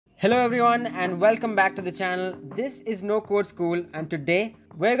Hello everyone and welcome back to the channel. This is No Code School and today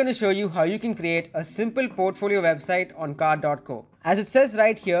we're going to show you how you can create a simple portfolio website on card.co. As it says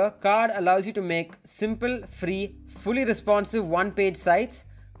right here, Card allows you to make simple, free, fully responsive one-page sites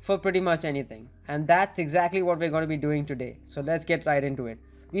for pretty much anything. And that's exactly what we're going to be doing today. So let's get right into it.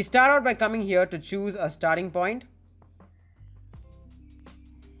 We start out by coming here to choose a starting point.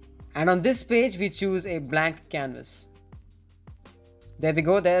 And on this page we choose a blank canvas. There we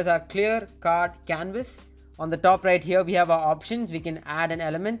go, there's our clear card canvas. On the top right here we have our options. We can add an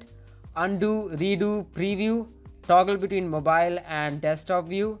element, undo, redo, preview, toggle between mobile and desktop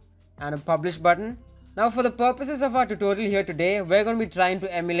view, and a publish button. Now for the purposes of our tutorial here today, we're going to be trying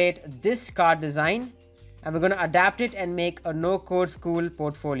to emulate this card design and we're going to adapt it and make a no code school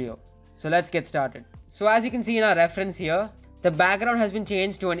portfolio. So let's get started. So as you can see in our reference here, the background has been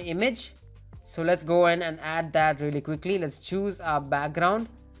changed to an image. So let's go in and add that really quickly. Let's choose our background,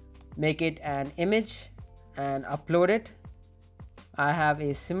 make it an image and upload it. I have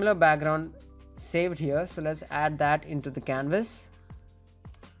a similar background saved here, so let's add that into the canvas.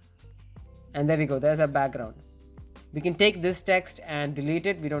 And there we go, there's our background. We can take this text and delete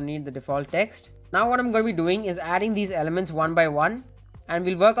it. We don't need the default text. Now what I'm going to be doing is adding these elements one by one and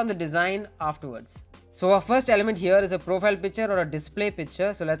we'll work on the design afterwards. So our first element here is a profile picture or a display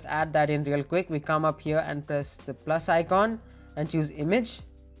picture. So let's add that in real quick. We come up here and press the plus icon and choose image.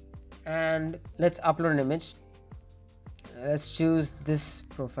 And let's upload an image. Let's choose this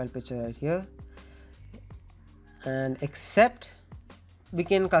profile picture right here. And accept. We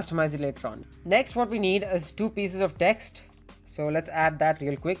can customize it later on. Next, what we need is two pieces of text. So let's add that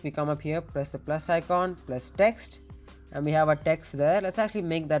real quick. We come up here, press the plus icon, plus text. And we have our text there. Let's actually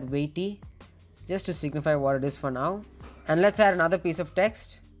make that weighty, just to signify what it is for now. And let's add another piece of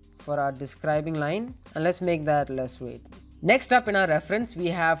text for our describing line and let's make that less weight. Next up in our reference we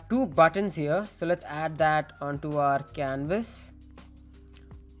have two buttons here, so let's add that onto our canvas.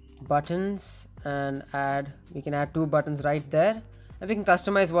 Buttons, and we can add two buttons right there and we can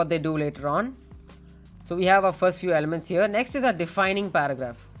customize what they do later on. So we have our first few elements here. Next is our defining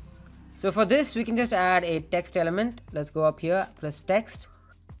paragraph. So for this we can just add a text element. Let's go up here, press text.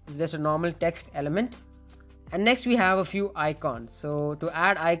 It's just a normal text element. And next we have a few icons. So to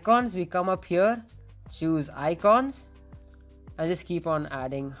add icons, we come up here, choose icons and just keep on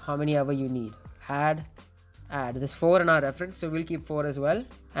adding how many ever you need. Add. There's 4 in our reference, so we'll keep 4 as well.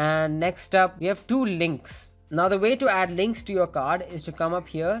 And next up we have two links. Now the way to add links to your card is to come up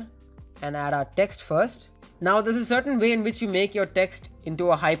here and add our text first. Now there's a certain way in which you make your text into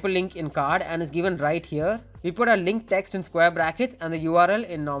a hyperlink in card and is given right here. We put our link text in square brackets and the URL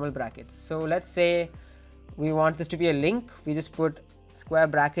in normal brackets. So let's say we want this to be a link. We just put square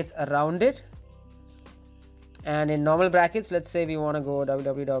brackets around it. And in normal brackets, let's say we want to go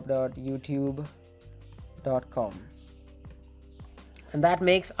www.youtube.com. And that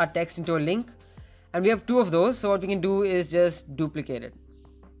makes our text into a link. And we have 2 of those. So what we can do is just duplicate it.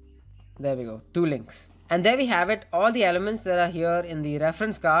 There we go, 2 links. And there we have it. All the elements that are here in the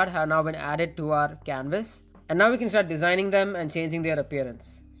reference card have now been added to our canvas. And now we can start designing them and changing their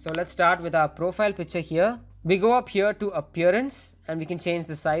appearance. So let's start with our profile picture here. We go up here to appearance and we can change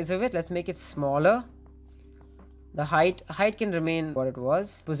the size of it. Let's make it smaller. The height can remain what it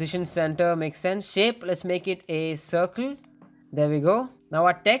was. Position center makes sense. Shape, let's make it a circle. There we go. Now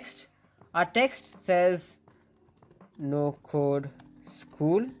our text says no code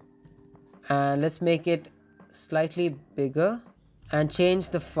school. And let's make it slightly bigger and change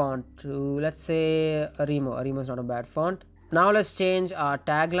the font to, let's say, Arimo. Arimo is not a bad font. Now let's change our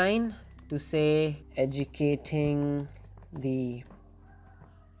tagline to say educating the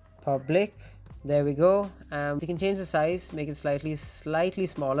public. There we go. And we can change the size, make it slightly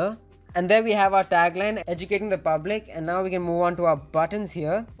smaller. And there we have our tagline, educating the public. And now we can move on to our buttons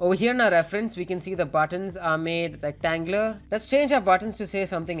here. Over here in our reference, we can see the buttons are made rectangular. Let's change our buttons to say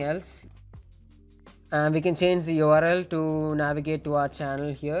something else. And we can change the URL to navigate to our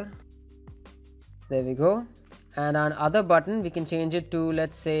channel here. There we go. And on other button, we can change it to,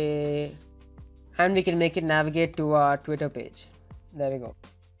 let's say, and we can make it navigate to our Twitter page. There we go.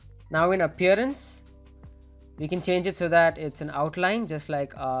 Now in appearance, we can change it so that it's an outline, just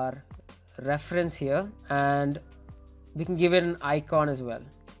like our reference here. And we can give it an icon as well.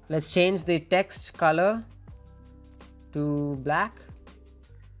 Let's change the text color to black.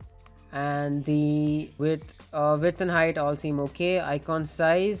 And the width and height all seem okay. Icon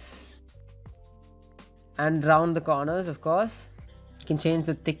size and round the corners, of course. You can change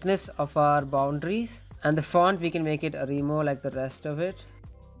the thickness of our boundaries and the font we can make it Arimo like the rest of it.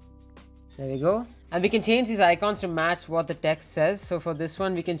 There we go. And we can change these icons to match what the text says. So for this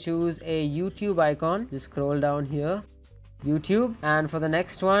one, we can choose a YouTube icon. Just scroll down here, YouTube. And for the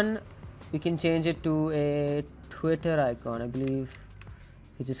next one, we can change it to a Twitter icon, I believe.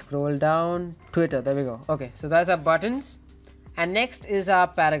 So just scroll down, Twitter, there we go. Okay, so that's our buttons. And next is our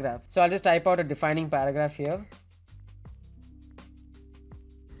paragraph. So I'll just type out a defining paragraph here.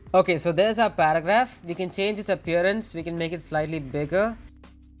 Okay, so there's our paragraph. We can change its appearance. We can make it slightly bigger.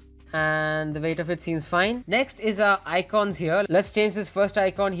 And the weight of it seems fine. Next is our icons here. Let's change this first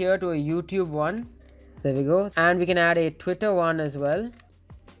icon here to a YouTube one. There we go. And we can add a Twitter one as well.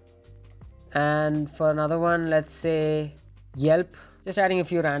 And for another one, let's say Yelp. Just adding a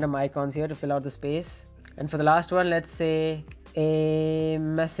few random icons here to fill out the space. And for the last one, let's say a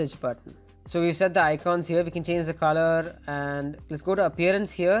message button. So we've set the icons here. We can change the color, and let's go to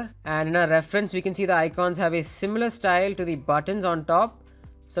appearance here. And in our reference, we can see the icons have a similar style to the buttons on top.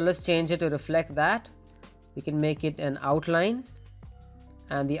 So let's change it to reflect that. We can make it an outline,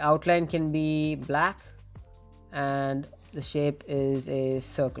 and the outline can be black, and the shape is a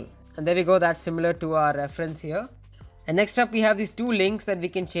circle. And there we go. That's similar to our reference here. And next up, we have these two links that we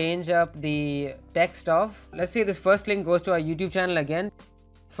can change up the text of. Let's say this first link goes to our YouTube channel again.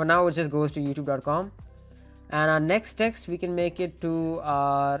 For now, it just goes to youtube.com. And our next text, we can make it to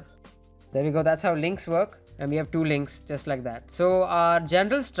our, there we go. That's how links work. And we have two links just like that. So our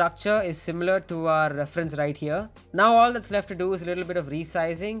general structure is similar to our reference right here. Now all that's left to do is a little bit of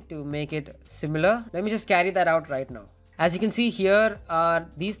resizing to make it similar. Let me just carry that out right now. As you can see here,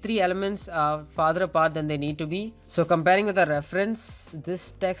 these three elements are farther apart than they need to be. So comparing with the reference,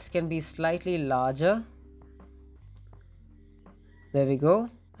 this text can be slightly larger. There we go.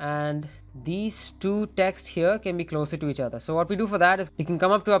 And these two texts here can be closer to each other. So what we do for that is we can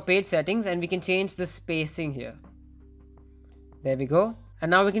come up to our page settings and we can change the spacing here. There we go. And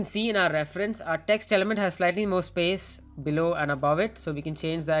now we can see in our reference, our text element has slightly more space below and above it. So we can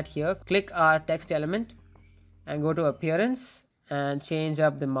change that here. Click our text element and go to appearance and change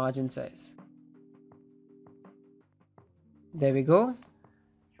up the margin size. There we go.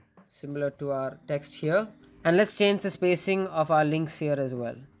 Similar to our text here. And let's change the spacing of our links here as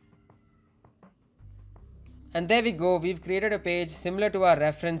well. And there we go. We've created a page similar to our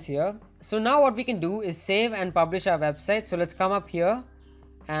reference here. So now what we can do is save and publish our website. So let's come up here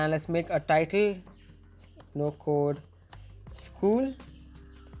and let's make a title, no code school,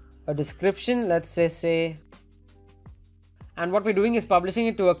 a description, let's say, and what we're doing is publishing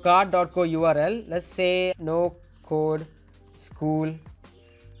it to a card.co URL. Let's say no code school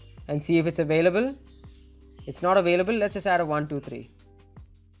and see if it's available. It's not available. Let's just add a 1, 2, 3.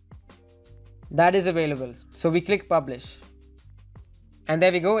 That is available. So we click publish. And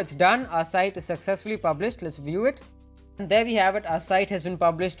there we go. It's done. Our site is successfully published. Let's view it. And there we have it. Our site has been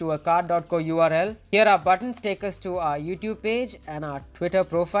published to a card.co URL. Here our buttons take us to our YouTube page and our Twitter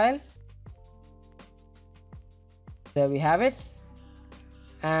profile. There we have it.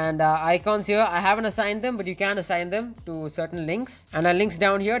 And icons here, I haven't assigned them, but you can assign them to certain links. And our links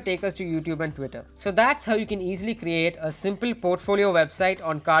down here take us to YouTube and Twitter. So that's how you can easily create a simple portfolio website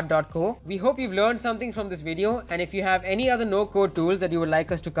on card.co. We hope you've learned something from this video. And if you have any other no-code tools that you would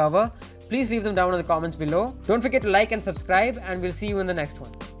like us to cover, please leave them down in the comments below. Don't forget to like and subscribe, and we'll see you in the next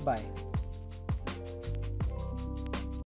one. Bye.